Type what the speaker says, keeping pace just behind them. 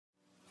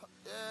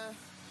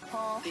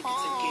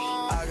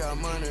I got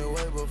money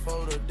way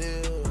before the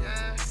deal.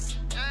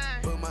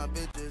 Put my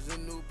bitches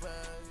in new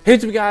pants. Hey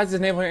YouTube guys,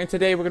 it's Navelow here, and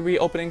today we're going to be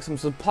opening some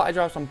supply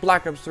drops on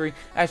Black Ops 3.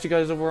 Asked you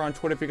guys over on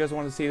Twitter if you guys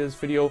want to see this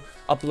video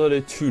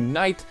uploaded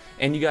tonight,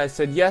 and you guys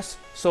said yes,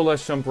 so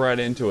let's jump right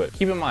into it.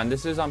 Keep in mind,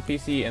 this is on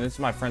PC, and this is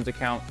my friend's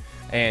account,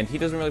 and he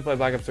doesn't really play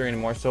Black Ops 3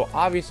 anymore, so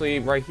obviously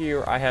right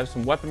here I have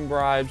some weapon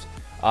bribes,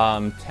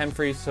 10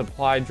 free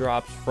supply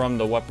drops from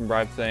the weapon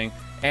bribe thing,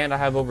 and I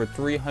have over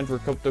 300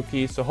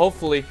 Cryptokey, so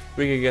hopefully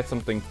we can get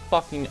something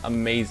fucking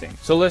amazing.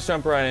 So let's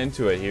jump right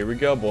into it. Here we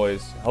go,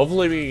 boys.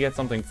 Hopefully we can get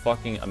something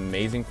fucking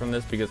amazing from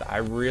this, because I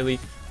really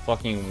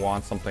fucking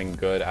want something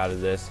good out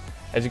of this.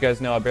 As you guys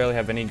know, I barely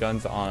have any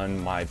guns on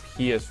my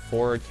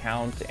PS4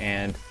 account,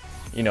 and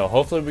you know,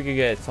 hopefully we could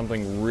get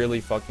something really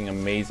fucking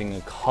amazing.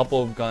 A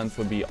couple of guns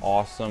would be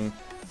awesome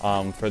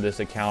for this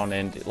account,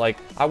 and like,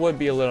 I would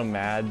be a little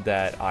mad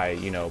that I,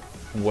 you know,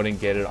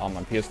 wouldn't get it on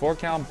my PS4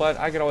 account, but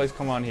I could always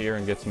come on here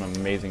and get some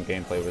amazing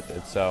gameplay with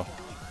it. So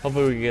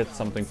hopefully we get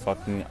something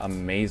fucking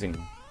amazing.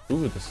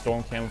 Ooh, the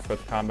storm camo for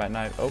the combat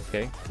knife.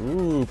 Okay.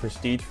 Ooh,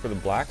 prestige for the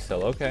black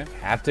cell. Okay.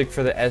 Haptic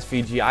for the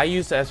SVG. I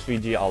use the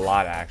SVG a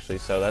lot actually,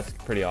 so that's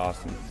pretty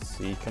awesome.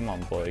 See, come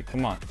on, boy,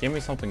 come on, give me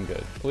something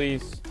good,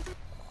 please.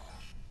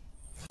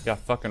 Got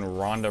fucking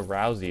Ronda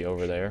Rousey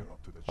over there,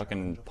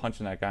 fucking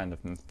punching that guy in the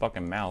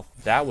fucking mouth.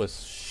 That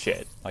was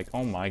shit. Like,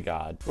 oh my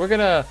god. We're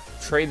gonna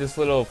trade this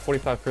little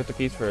 45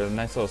 Cryptokeys for a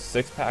nice little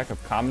 6-pack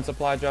of common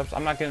supply drops.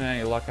 I'm not getting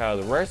any luck out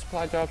of the rare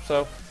supply drops,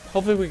 so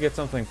hopefully we get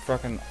something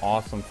fucking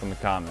awesome from the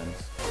commons.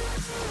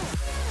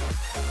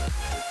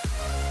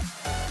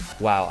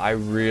 Wow, I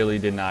really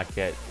did not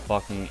get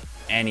fucking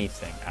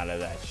anything out of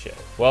that shit.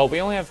 Well,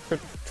 we only have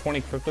 20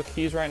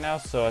 Cryptokeys right now,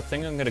 so I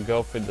think I'm gonna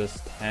go for this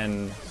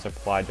 10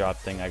 supply drop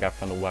thing I got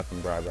from the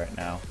weapon bribe right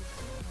now.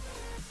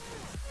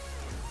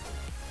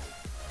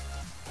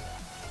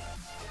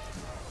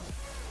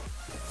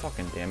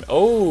 Fucking damn it.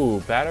 Oh,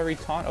 battery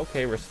taunt.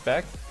 Okay,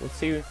 respect. Let's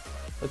see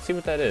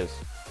what that is.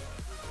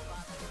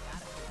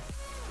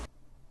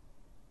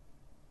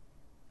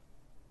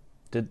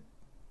 Did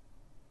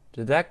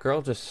that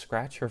girl just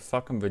scratch her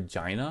fucking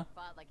vagina?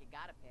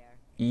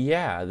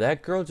 Yeah,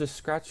 that girl just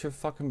scratched her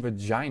fucking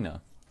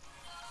vagina.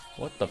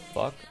 What the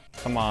fuck?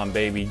 Come on,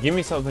 baby. Give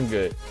me something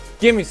good.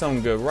 Give me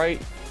something good,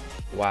 right?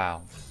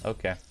 Wow.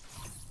 Okay.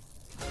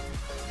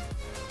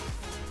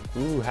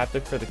 Ooh,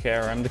 haptic for the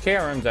KRM. The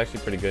KRM is actually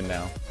pretty good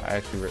now. I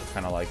actually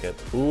kind of like it.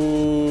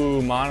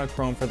 Ooh,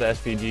 monochrome for the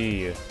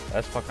SVG.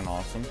 That's fucking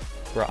awesome.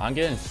 Bro, I'm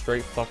getting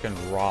straight fucking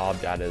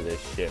robbed out of this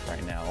shit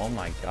right now. Oh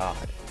my god.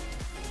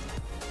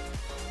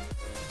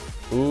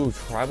 Ooh,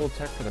 tribal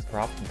tech for the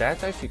prop.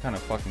 That's actually kind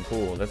of fucking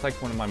cool. That's like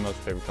one of my most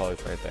favorite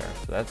colors right there.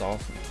 So that's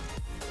awesome.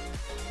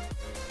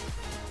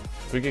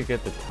 If we could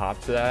get the top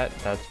to that,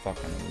 that's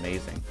fucking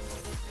amazing.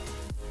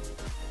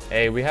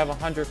 Hey, we have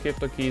 100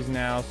 Cryptokeys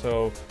now,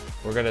 so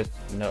we're gonna,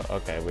 no,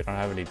 okay, we don't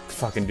have any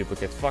fucking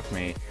duplicates. Fuck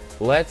me.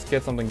 Let's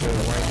get something good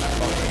right now.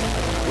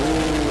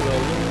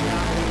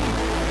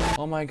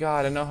 Ooh, oh my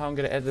god, I know how I'm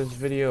gonna edit this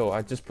video.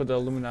 I just put the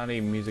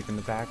Illuminati music in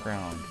the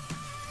background.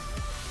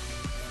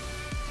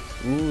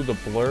 Ooh, the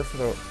blur for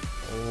the,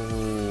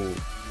 oh,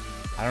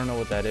 I don't know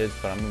what that is,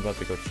 but I'm about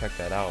to go check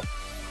that out.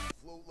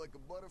 Float like a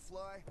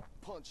butterfly,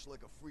 punch like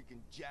a freaking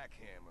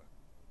jackhammer.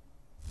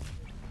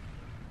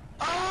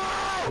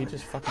 He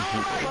just fucking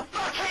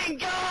beat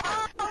me.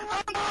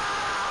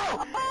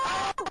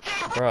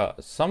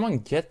 Bruh, someone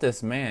get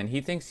this man.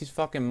 He thinks he's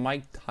fucking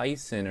Mike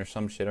Tyson or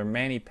some shit, or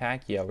Manny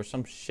Pacquiao or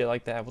some shit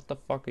like that. What the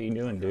fuck are you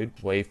doing, dude?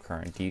 Wave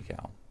current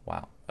decal.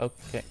 Wow.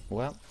 Okay,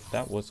 well,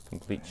 that was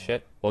complete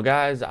shit. Well,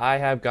 guys, I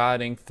have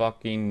gotten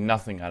fucking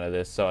nothing out of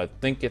this, so I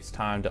think it's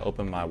time to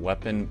open my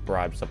weapon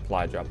bribe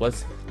supply drop.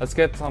 Let's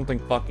get something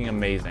fucking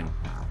amazing.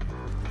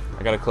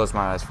 I gotta close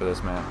my eyes for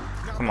this, man.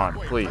 Come on,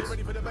 please.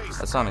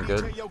 That sounded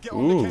good.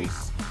 Ooh.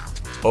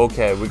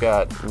 Okay, we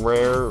got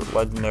rare,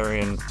 legendary,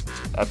 and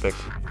epic.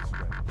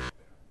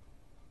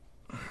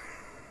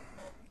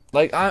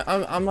 Like,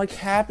 I'm like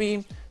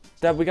happy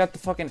that we got the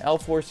fucking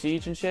L4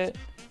 Siege and shit,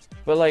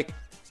 but like,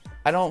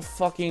 I don't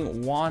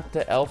fucking want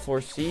the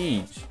L4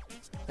 Siege.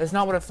 That's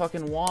not what I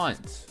fucking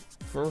want.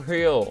 For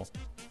real.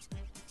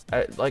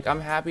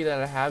 I'm happy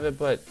that I have it,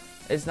 but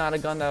it's not a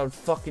gun that I would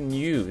fucking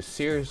use.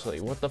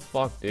 Seriously, what the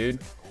fuck, dude?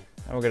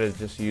 And we're gonna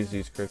just use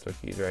these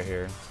Cryptokeys right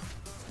here.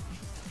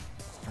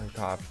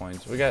 Top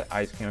points. We got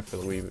ice cannon for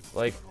the weave.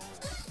 Like,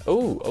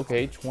 oh,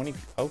 okay, 20.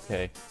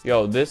 Okay,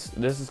 yo, this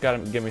has got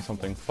to give me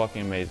something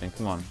fucking amazing.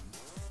 Come on.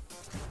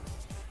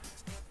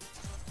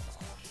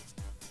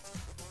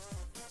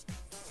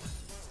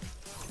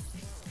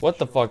 What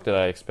the fuck did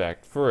I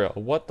expect? For real,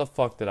 what the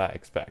fuck did I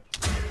expect?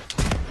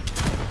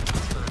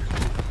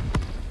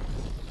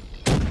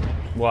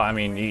 Well, I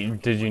mean,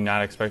 did you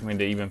not expect me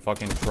to even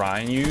fucking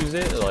try and use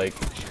it? Like,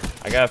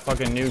 I got a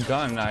fucking new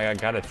gun, I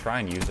gotta try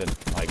and use it.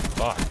 Like,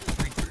 fuck.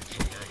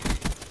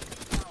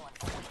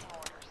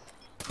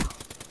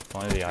 If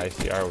only the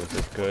ICR was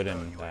this good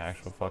in the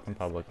actual fucking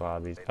public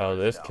lobbies. Oh,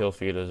 this kill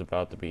feed is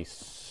about to be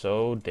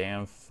so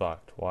damn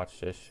fucked.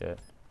 Watch this shit.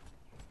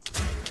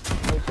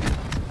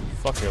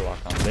 Fuck your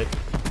lock on,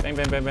 bitch. Bang,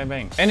 bang, bang, bang,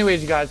 bang.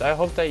 Anyways, you guys, I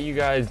hope that you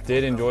guys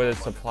did enjoy the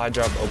supply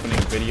drop opening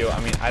video.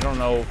 I mean, I don't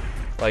know,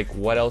 like,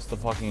 what else to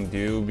fucking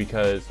do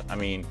because, I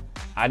mean,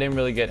 I didn't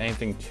really get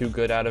anything too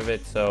good out of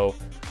it. So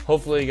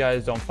hopefully you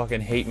guys don't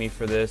fucking hate me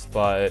for this,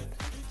 but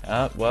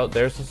well,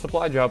 there's the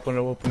supply drop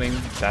window opening.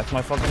 That's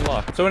my fucking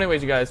luck. So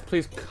anyways, you guys,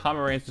 please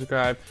comment, rate, and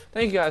subscribe.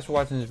 Thank you guys for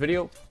watching this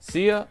video.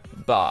 See ya.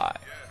 Bye.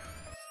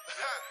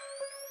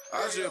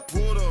 I just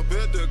pulled up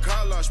at the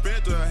college,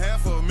 spent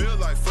 $500,000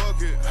 like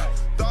fuck it.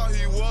 Thought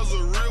he was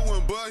a real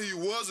one, but he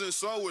wasn't,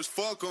 so it's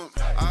fuck him.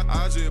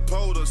 I just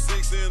pulled a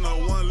 6 in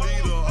a 1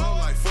 liter, I'm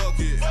like fuck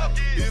it.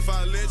 If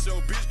I let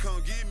your bitch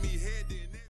come get me head,